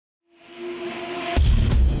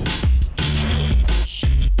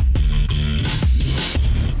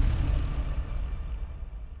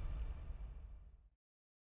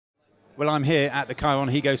Well, I'm here at the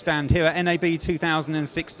ChyronHego stand here at NAB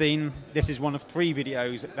 2016. This is one of 3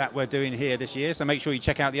 videos that we're doing here this year, so make sure you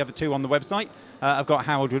check out the other 2 on the website. I've got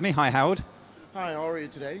Howard with me. Hi, Howard. Hi, how are you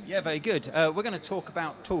today? Yeah, very good. We're going to talk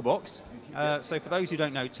about Toolbox. Yes. So for those who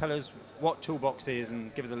don't know, tell us what Toolbox is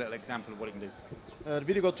and give us a little example of what it can do. The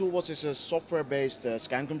ChyronHego Toolbox is a software-based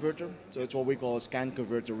scan converter, so it's what we call a scan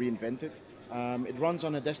converter reinvented. It runs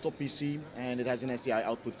on a desktop PC and it has an SDI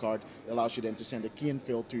output card that allows you then to send a key and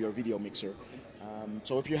fill to your video mixer.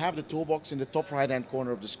 So if you have the toolbox in the top right-hand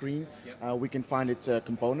corner of the screen, we can find its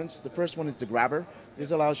components. The first one is the grabber.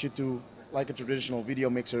 This allows you to, like a traditional video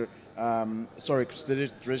mixer,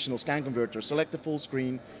 traditional scan converter, select the full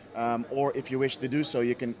screen, or if you wish to do so,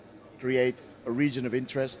 you can create a region of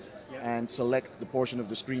interest and select the portion of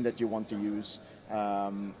the screen that you want to use.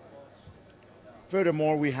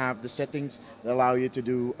 Furthermore, we have the settings that allow you to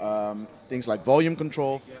do things like volume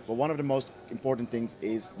control, but one of the most important things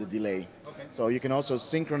is the delay. Okay. So you can also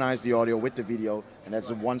synchronize the audio with the video, and that's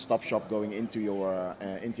a one-stop shop going into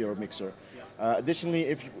your mixer. Additionally,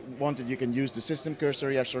 if you wanted, you can use the system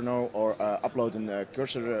cursor, yes or no, or upload a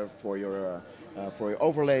cursor for your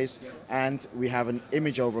overlays. And we have an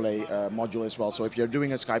image overlay module as well. So if you're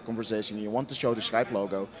doing a Skype conversation and you want to show the Skype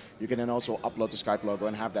logo, you can then also upload the Skype logo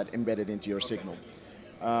and have that embedded into your signal.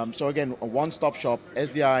 So again, a one-stop shop,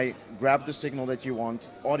 SDI, grab the signal that you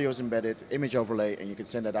want, audio is embedded, image overlay, and you can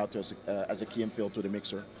send that out to us as a key and fill to the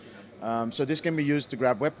mixer. So this can be used to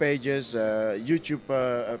grab web pages, YouTube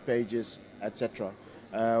pages, etc.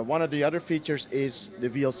 One of the other features is the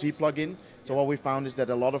VLC plugin. So what we found is that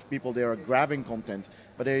a lot of people, they are grabbing content,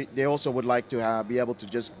 but they also would like to be able to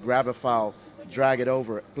just grab a file, drag it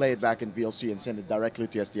over, play it back in VLC and send it directly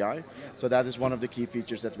to SDI. So that is one of the key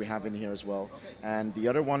features that we have in here as well. And the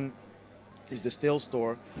other one is the still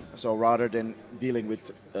store. So rather than dealing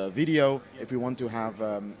with video, if we want to have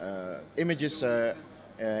images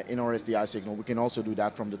in our SDI signal, we can also do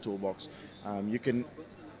that from the toolbox. You can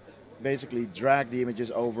basically drag the images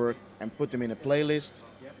over and put them in a playlist.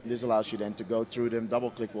 This allows you then to go through them, double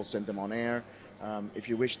click will send them on air. If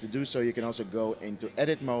you wish to do so, you can also go into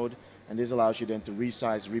edit mode, and this allows you then to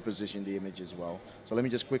resize, reposition the image as well. So let me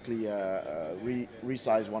just quickly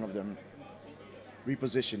resize one of them,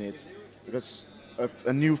 reposition it, because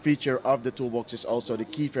a new feature of the toolbox is also the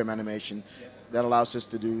keyframe animation that allows us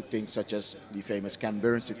to do things such as the famous Ken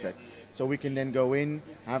Burns effect. So we can then go in,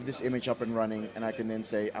 have this image up and running, and I can then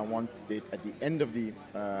say I want it at the end of the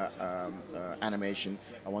animation,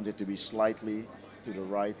 I want it to be slightly to the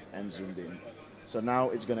right and zoomed in. So now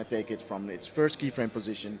it's going to take it from its first keyframe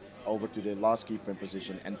position over to the last keyframe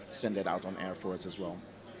position and send it out on air for us as well.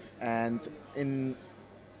 And in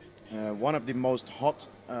one of the most hot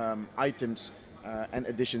items and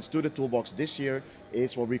additions to the toolbox this year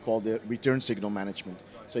is what we call the return signal management.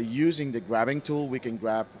 So using the grabbing tool, we can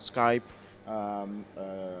grab Skype,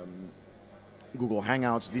 Google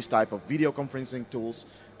Hangouts, these type of video conferencing tools.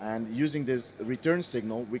 And using this return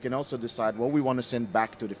signal, we can also decide what we want to send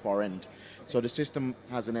back to the far end. So the system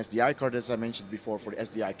has an SDI card, as I mentioned before, for the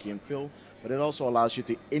SDI key and fill, but it also allows you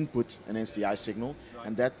to input an SDI signal,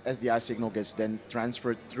 and that SDI signal gets then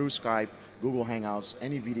transferred through Skype, Google Hangouts,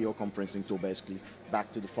 any video conferencing tool basically,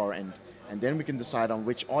 back to the far end. And then we can decide on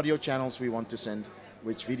which audio channels we want to send,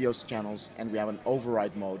 which video channels, and we have an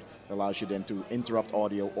override mode that allows you then to interrupt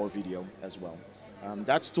audio or video as well.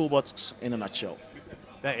 That's Toolbox in a nutshell.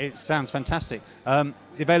 It sounds fantastic. The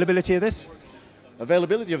availability of this?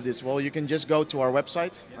 Availability of this, well, you can just go to our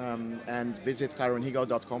website and visit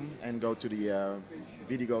ChyronHego.com and go to the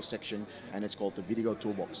video section, and it's called the ChyronHego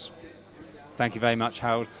Toolbox. Thank you very much,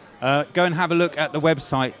 Harold. Go and have a look at the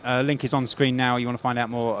website. Link is on screen now. You want to find out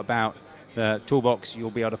more about the Toolbox, you'll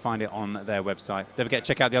be able to find it on their website. Don't forget to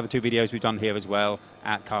check out the other 2 videos we've done here as well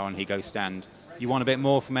at ChyronHego stand. You want a bit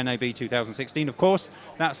more from NAB 2016, of course,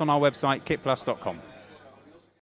 that's on our website, KITPLUS.com.